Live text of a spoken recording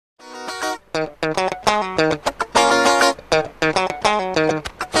Oh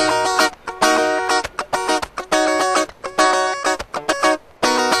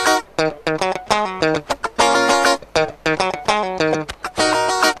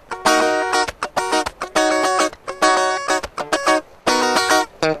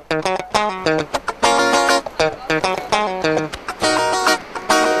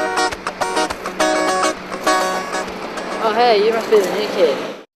hey, you must be the new kid.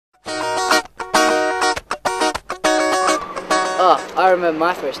 Oh, I remember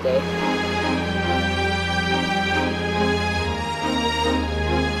my first day.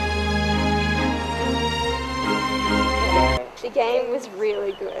 The game was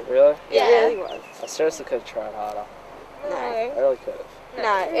really good. Really? Yeah. It really was. I seriously could have tried harder. No. I really could have.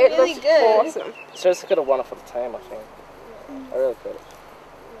 No, it really was good. awesome. I seriously could have won it for the team, I think. I really could have.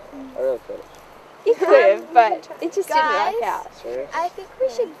 I really could have. You could have, but it just didn't Guys? work out. Serious? I think we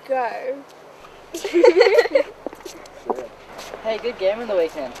should go. Serious? Hey, good game on the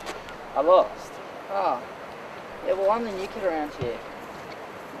weekend. I lost. Oh. Yeah, well I'm the new kid around here.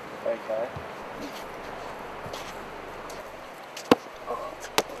 Okay.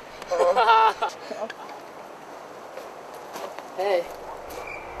 Hey.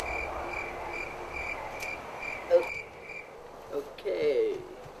 Okay.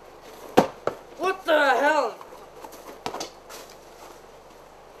 What the hell?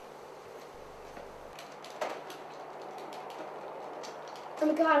 Oh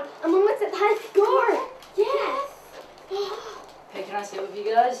my god, I'm almost at the high score! Yes! Hey, can I sit with you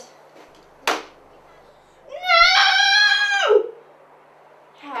guys? No!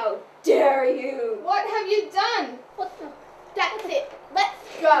 How dare you? What have you done? What the? That's it.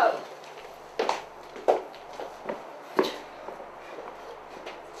 Let's go.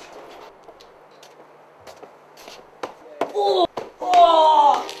 Oh!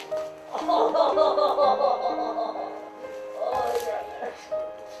 Oh!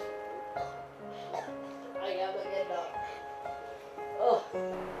 Oh.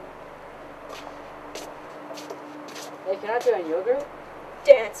 Hey, can I join your group?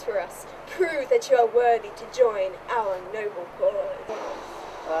 Dance for us. Prove that you are worthy to join our noble cause.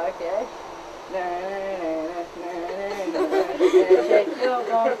 Okay.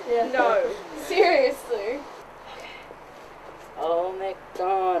 No, seriously. Oh,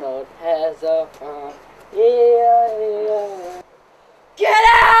 McDonald has a farm. Yeah. Get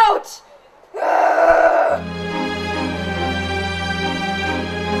out!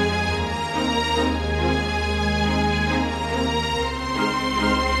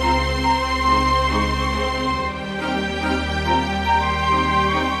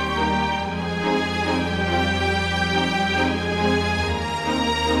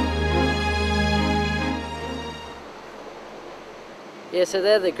 Yeah, so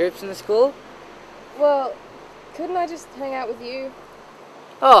they're the groups in the school? Well, couldn't I just hang out with you?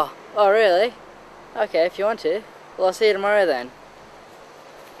 Oh, really? Okay, if you want to. Well, I'll see you tomorrow then.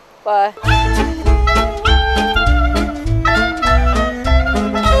 Bye.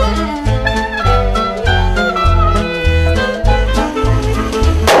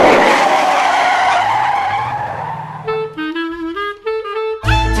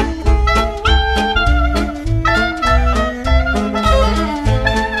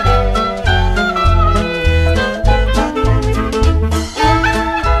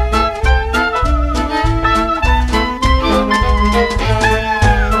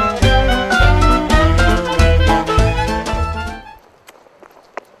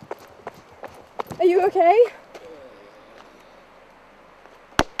 Are you okay?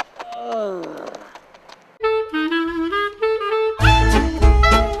 Oh.